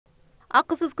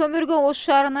Акысыз көмүргө Ош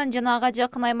шаарынын жана ага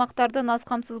жакын аймактардын аз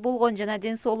камсыз болгон жана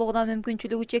ден соолугуна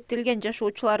мүмкүнчүлүгү чектелген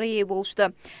жашоочулары ээ болушту.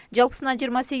 Жалпысынан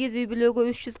 28 үй бүлөгө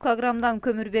 300 килограммдан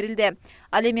көмүр берилди.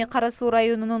 Ал эми Кара Суу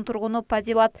районунун тургуну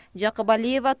Пазилат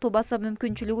Жакыбалиева тубаса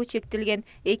мүмкүнчүлүгү чектелген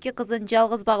 2 кызын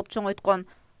жалгыз багып чоңойткон.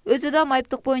 Өзү да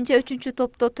майыптык боюнча 3-чү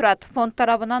топто турат. Фонд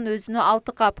тарабынан өзүнө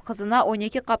 6 кап, кызына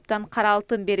 12 каптан кара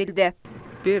алтын берилди.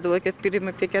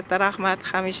 Примов рахмат,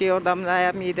 хамише жардамына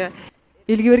аямайды.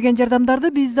 Элге берген жардамдарды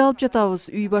биз да алып жатабыз.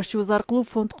 Үй башчыбыз аркылуу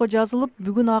фондко жазылып,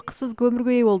 бүгүн акысыз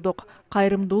көмүргө ээ болдук.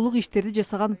 Кайрымдуулук иштерди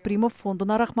жасаган Примов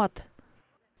фондуна рахмат.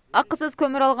 Акысыз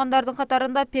көмүр алгандардын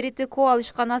катарында Перетеко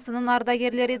ишканасынын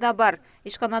ардагерлери да бар.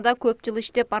 Ишканада көп жыл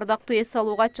иштеп ардактуу эс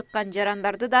алууга чыккан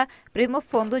жарандарды да Примов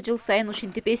фонду жыл сайын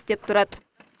ушинтип эстеп турат.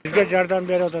 Бизге жардам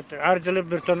берип атат. Ар жылы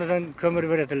 1 тоннадан көмүр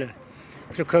берет эле.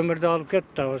 Ушу көмүрдү алып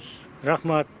кетебиз.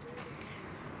 Рахмат.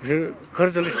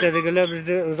 Кыржыл иштедик эле,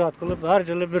 бизди ызаат кылып, ар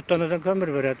жылы 1 тоннадан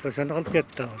көмүр берет. Ошону алып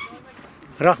кетебиз.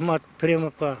 Рахмат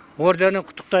Примовго. Орденин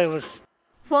куттуктайбыз.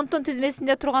 Фонддун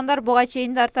тизмесинде тургандар буга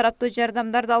чейин ар тараптуу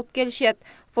жардамдарды алып келишет.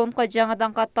 Фондко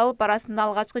жаңадан катталып, арасында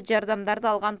алгачкы жардамдарды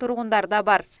алган тургундар да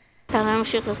бар. Тамам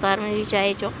ушу кыздарымдын үй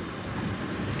жайы жок.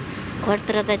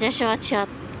 Квартирада жашап атышат.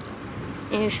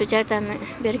 Ушу жардам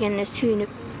бергенине сүйүнүп,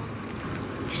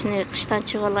 кичине кыштан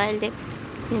чыга алайлы деп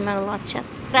неме кылып атышат.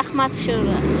 Рахмат ушу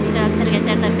мындайларга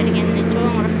жардам бергенине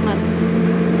чоң рахмат.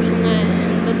 Ушундай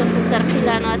кыздар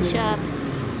кыйланып атышат.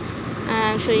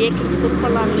 Ушу экинчи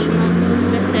группалар ушуну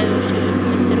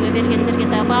бергендерге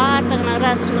да баардыгына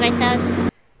ыраазычылык айтабыз.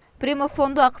 Примов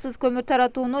фонду акысыз көмүр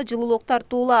таратууну Жылуулук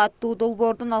Тартуулайт аттуу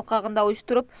долбоордун алкагында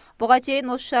уюштуруп, буга чейин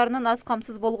Ош шаарынын аз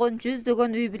камсыз болгон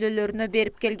 100дөгөн үй бүлөлөрүнө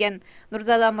берип келген.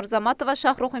 Нурзада Мырзаматова,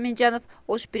 Шахрух Эминжанов,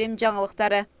 Ош Прим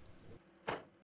жаңылыктары.